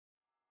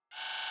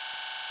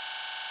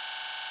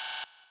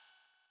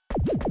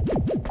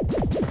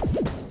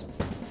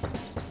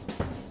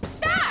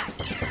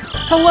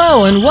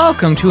Hello and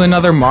welcome to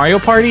another Mario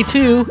Party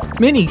 2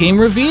 minigame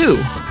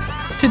review.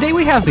 Today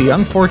we have the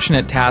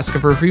unfortunate task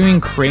of reviewing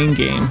Crane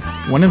Game,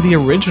 one of the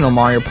original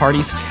Mario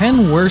Party's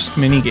 10 worst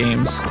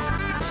minigames.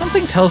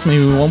 Something tells me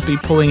we won't be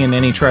pulling in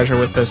any treasure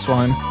with this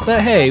one, but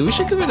hey, we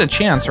should give it a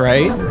chance,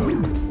 right?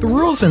 The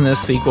rules in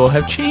this sequel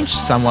have changed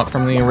somewhat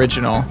from the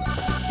original.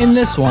 In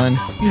this one,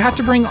 you have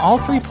to bring all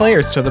 3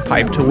 players to the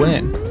pipe to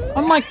win,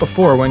 unlike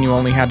before when you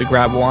only had to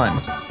grab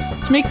one.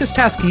 To make this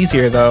task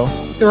easier though,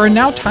 there are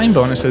now time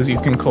bonuses you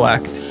can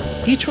collect.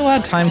 Each will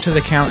add time to the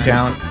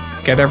countdown.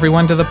 Get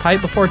everyone to the pipe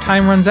before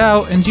time runs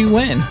out and you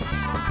win.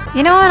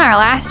 You know, in our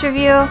last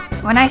review,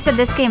 when I said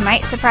this game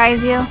might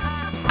surprise you,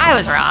 I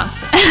was wrong.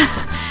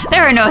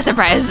 There were no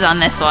surprises on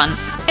this one.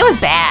 It was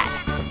bad.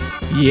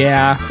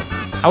 Yeah,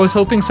 I was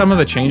hoping some of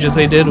the changes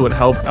they did would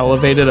help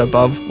elevate it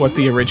above what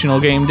the original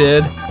game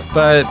did,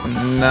 but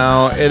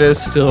no, it is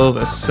still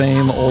the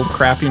same old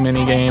crappy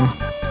minigame.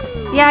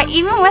 Yeah,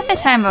 even with the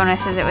time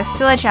bonuses, it was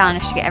still a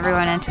challenge to get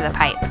everyone into the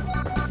pipe.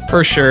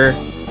 For sure.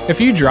 If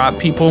you drop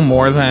people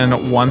more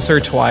than once or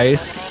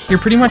twice, you're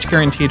pretty much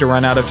guaranteed to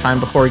run out of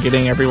time before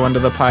getting everyone to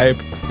the pipe,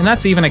 and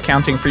that's even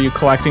accounting for you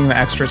collecting the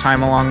extra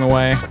time along the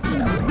way.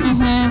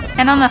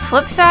 And on the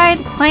flip side,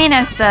 playing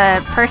as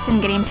the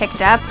person getting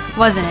picked up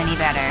wasn't any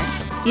better.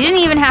 You didn't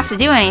even have to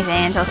do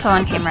anything until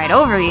someone came right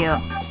over you.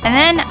 And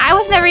then I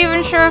was never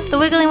even sure if the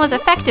wiggling was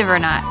effective or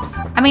not.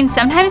 I mean,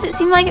 sometimes it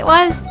seemed like it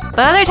was, but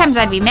other times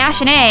I'd be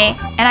mashing A,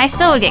 and I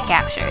still would get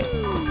captured.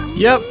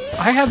 Yep,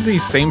 I had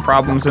these same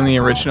problems in the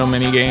original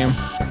minigame.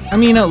 I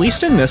mean, at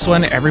least in this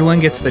one, everyone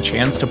gets the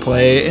chance to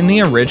play. In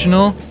the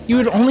original, you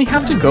would only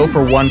have to go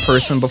for one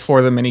person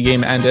before the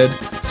minigame ended,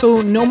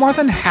 so no more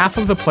than half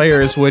of the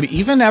players would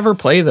even ever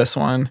play this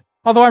one.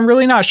 Although I'm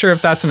really not sure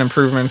if that's an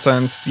improvement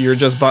since you're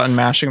just button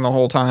mashing the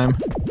whole time.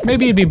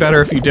 Maybe it'd be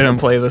better if you didn't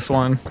play this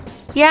one.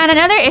 Yeah, and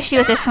another issue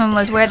with this one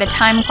was where the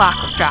time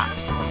clocks dropped.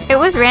 It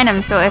was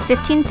random, so if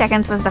 15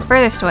 seconds was the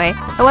furthest away,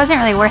 it wasn't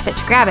really worth it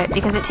to grab it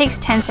because it takes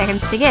 10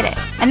 seconds to get it,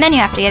 and then you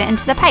have to get it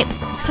into the pipe.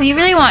 So you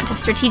really want to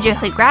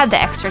strategically grab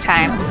the extra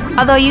time,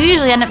 although you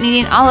usually end up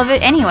needing all of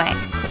it anyway.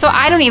 So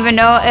I don't even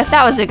know if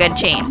that was a good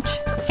change.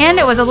 And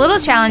it was a little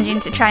challenging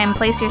to try and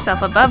place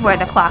yourself above where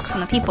the clocks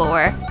and the people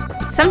were.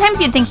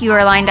 Sometimes you'd think you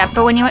were lined up,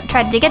 but when you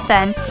tried to get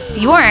them,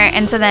 you weren't,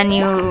 and so then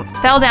you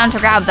fell down to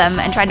grab them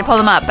and tried to pull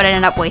them up, but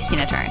ended up wasting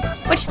a turn,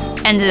 which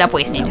ended up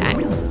wasting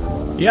time.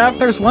 Yeah, if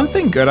there's one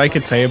thing good I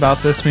could say about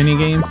this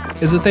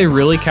minigame, is that they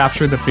really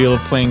captured the feel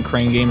of playing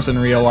Crane games in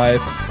real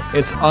life.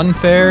 It's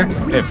unfair,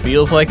 it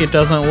feels like it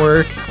doesn't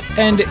work,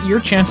 and your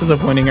chances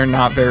of winning are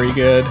not very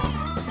good.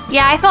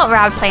 Yeah, I felt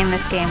robbed playing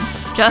this game,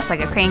 just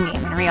like a Crane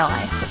game in real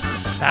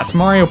life. That's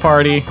Mario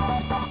Party.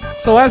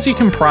 So as you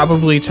can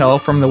probably tell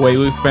from the way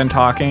we've been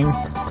talking,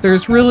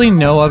 there's really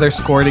no other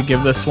score to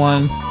give this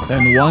one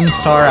than 1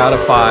 star out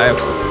of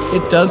 5.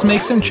 It does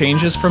make some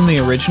changes from the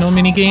original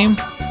minigame,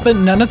 but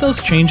none of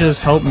those changes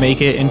help make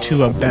it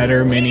into a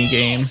better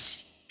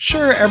minigame.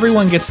 Sure,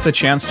 everyone gets the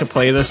chance to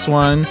play this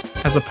one,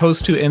 as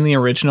opposed to in the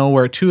original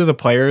where 2 of the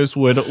players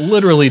would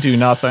literally do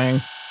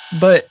nothing.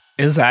 But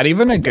is that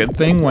even a good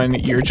thing when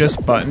you're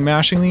just button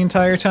mashing the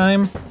entire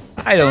time?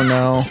 I don't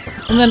know.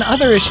 And then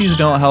other issues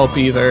don't help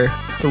either.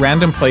 The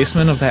random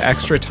placement of the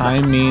extra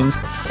time means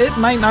it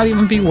might not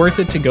even be worth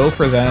it to go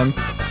for them,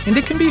 and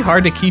it can be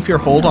hard to keep your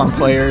hold on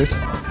players.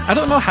 I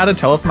don't know how to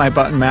tell if my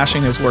button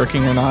mashing is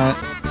working or not.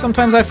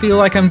 Sometimes I feel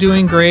like I'm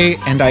doing great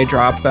and I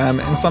drop them,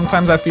 and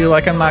sometimes I feel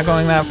like I'm not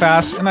going that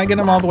fast and I get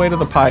them all the way to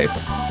the pipe.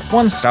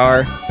 1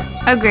 star.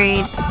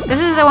 Agreed. This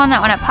is the one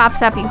that when it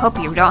pops up, you hope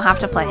you don't have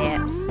to play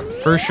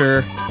it. For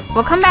sure.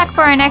 We'll come back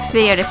for our next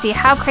video to see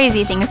how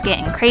crazy things get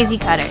in Crazy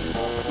Cutters.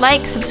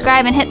 Like,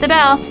 subscribe, and hit the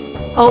bell.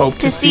 Hope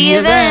to see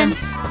you then!